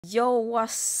Yo,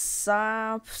 what's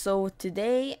up? So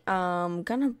today I'm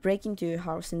gonna break into your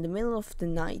house in the middle of the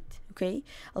night, okay?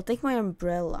 I'll take my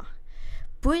umbrella,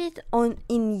 put it on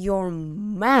in your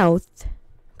mouth,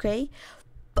 okay?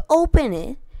 Open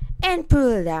it and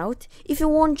pull it out if you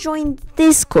want to join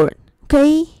Discord,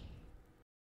 okay?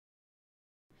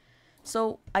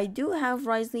 So I do have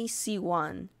Wriothesley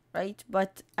C1, right?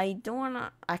 But I don't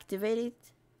wanna activate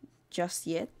it just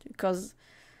yet because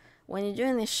when you're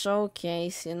doing a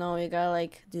showcase, you know, you gotta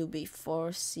like do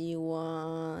before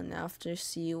C1, after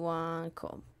C1,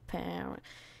 compare.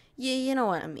 Yeah, you know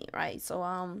what I mean, right? So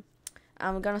I'm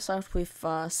gonna start with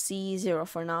C0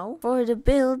 for now. For the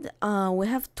build, we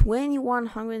have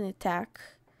 2100 attack,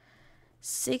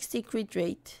 60 crit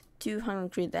rate, 200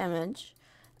 crit damage,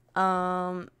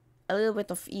 a little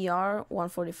bit of ER,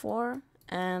 144.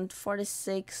 And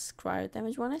 46 cryo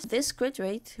damage bonus. This crit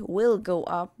rate will go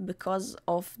up because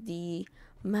of the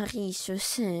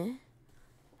Wriothesley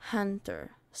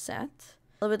Hunter set.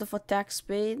 A little bit of attack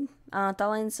speed.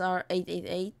 Talents are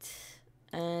 888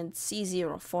 and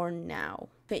C0 for now.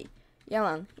 Okay,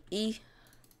 Yalan, E,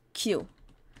 Q.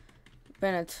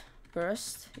 Bennett,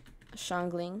 burst.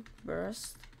 Shangling,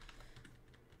 burst.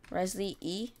 Wriothesley,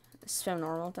 E, spam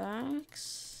normal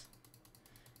attacks.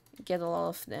 Get a lot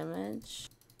of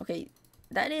damage. Okay,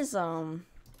 that is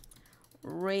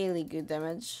really good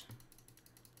damage.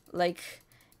 Like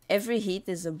every hit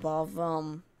is above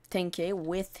 10k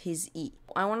with his E.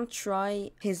 I want to try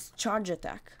his charge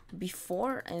attack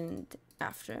before and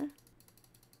after.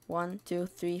 1 2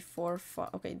 3 4 5.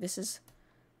 Okay,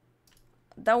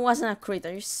 that wasn't a crit.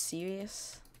 Are you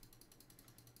serious?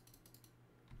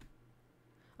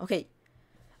 Okay,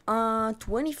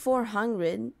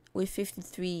 2400 with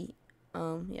 53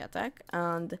 attack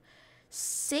and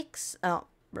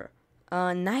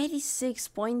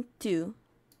 96.2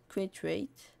 crit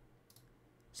rate,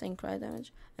 same crit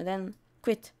damage, and then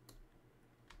crit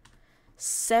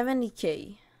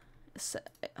 70k.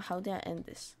 How did I end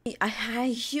this? Are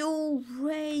you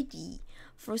ready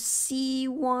for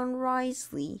C1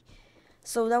 Wriothesley?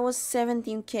 So that was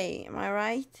 17k, am I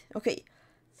right? Okay,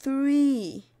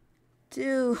 3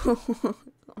 2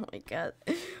 oh my god,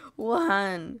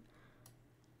 1.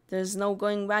 There's no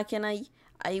going back, and I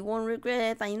won't regret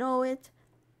it. I know it.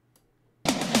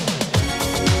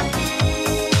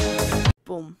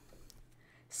 Boom.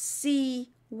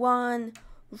 C1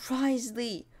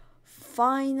 Wriothesley.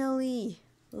 Finally.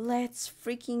 Let's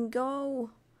freaking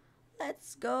go.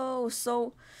 Let's go.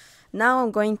 So now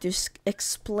I'm going to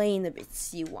explain a bit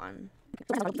C1.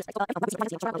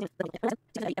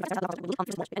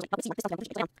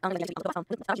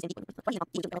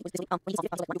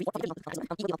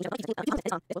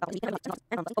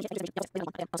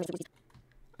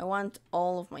 I want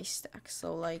all of my stacks,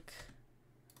 so like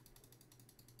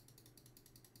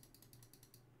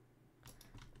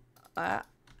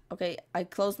okay, I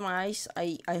closed my eyes.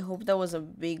 I hope that was a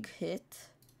big hit.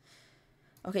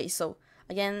 Okay, so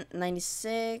again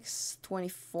 96,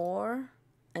 24,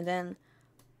 and then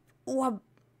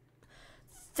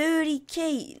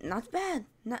 30k. Not bad.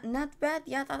 Not bad.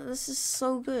 Yeah, this is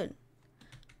so good.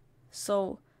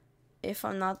 So if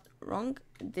I'm not wrong,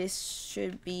 this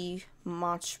should be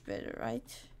much better,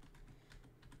 right?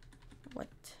 What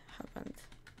happened?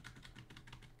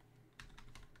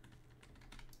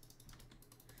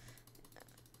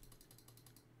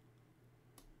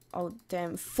 Oh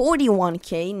damn,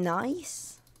 41k,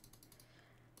 nice.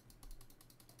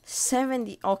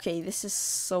 70, okay, this is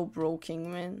so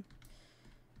broken, man.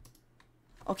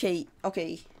 Okay,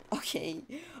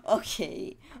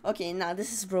 nah,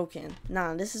 this is broken.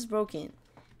 Nah, this is broken.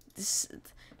 This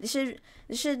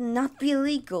should not be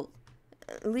illegal.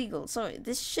 Sorry,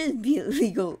 this should be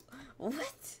illegal.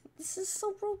 What? This is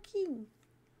so broken.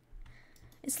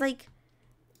 It's like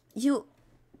you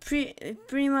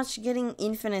pretty much getting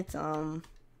infinite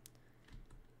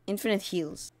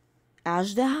heals.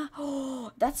 Ajda?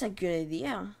 Oh, that's a good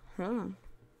idea.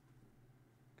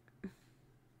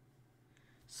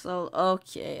 So,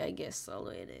 okay, I guess all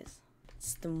it is.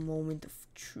 It's the moment of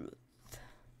truth.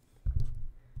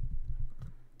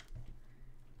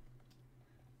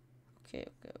 Okay.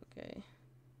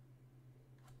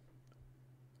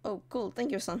 Oh, cool.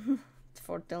 Thank you, son,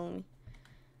 for telling me.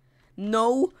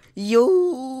 No,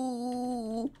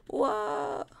 you.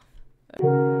 What?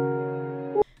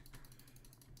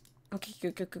 Okay.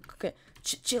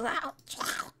 Chill out.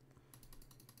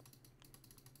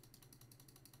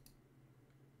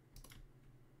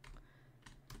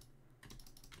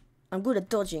 I'm good at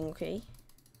dodging, okay?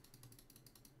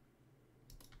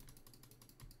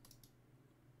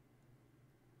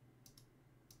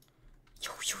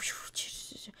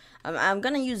 I'm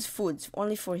gonna use food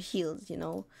only for heals, you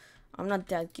know. I'm not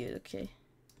that good, okay.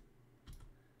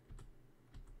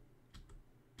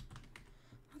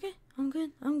 Okay, I'm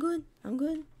good. I'm good. I'm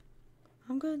good.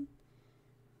 I'm good.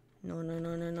 No, no,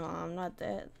 no, no, no. I'm not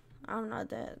dead. I'm not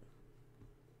dead.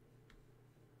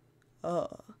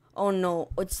 Oh no,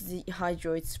 it's the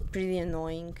Hydro. It's pretty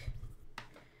annoying.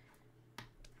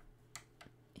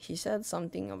 He said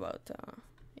something about,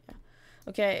 yeah.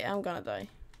 Okay, I'm gonna die.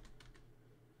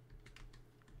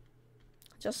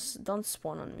 Just don't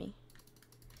spawn on me.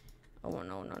 Oh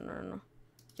no, no, no, no.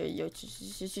 Yo,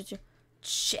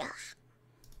 chill.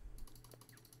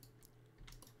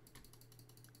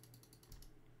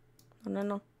 No, no,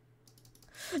 no.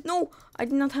 No, I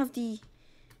did not have the...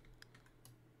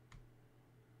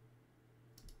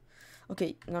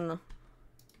 Okay, no, no.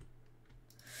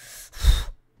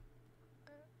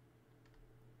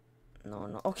 No,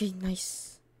 no. Okay,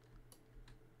 nice.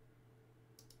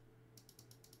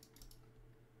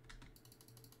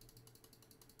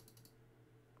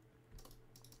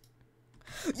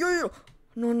 Yo.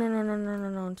 No, no, no, no, no, no,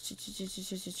 no.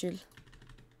 Chill.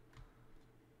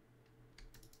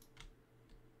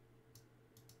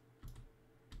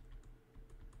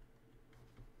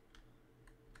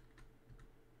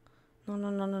 No, no,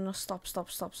 no, no, no. Stop.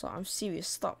 I'm serious.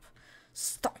 Stop.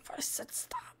 I said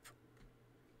stop.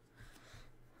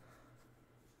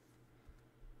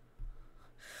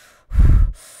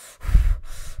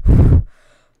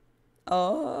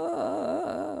 Oh.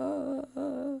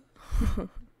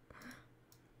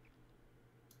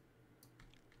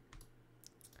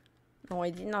 No, I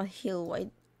did not heal.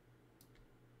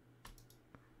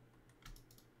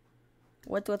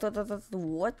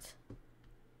 What?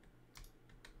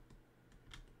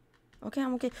 Okay,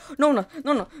 I'm okay. No, not.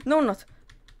 No. No,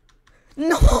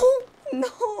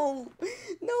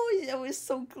 I was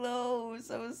so close.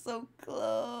 No.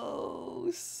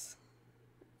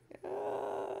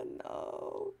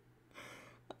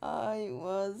 I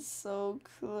was so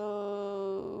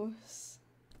close.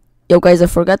 Yo guys, I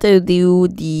forgot to do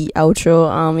the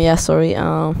outro. Yeah, sorry.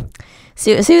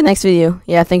 See you next video.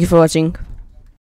 Yeah, thank you for watching.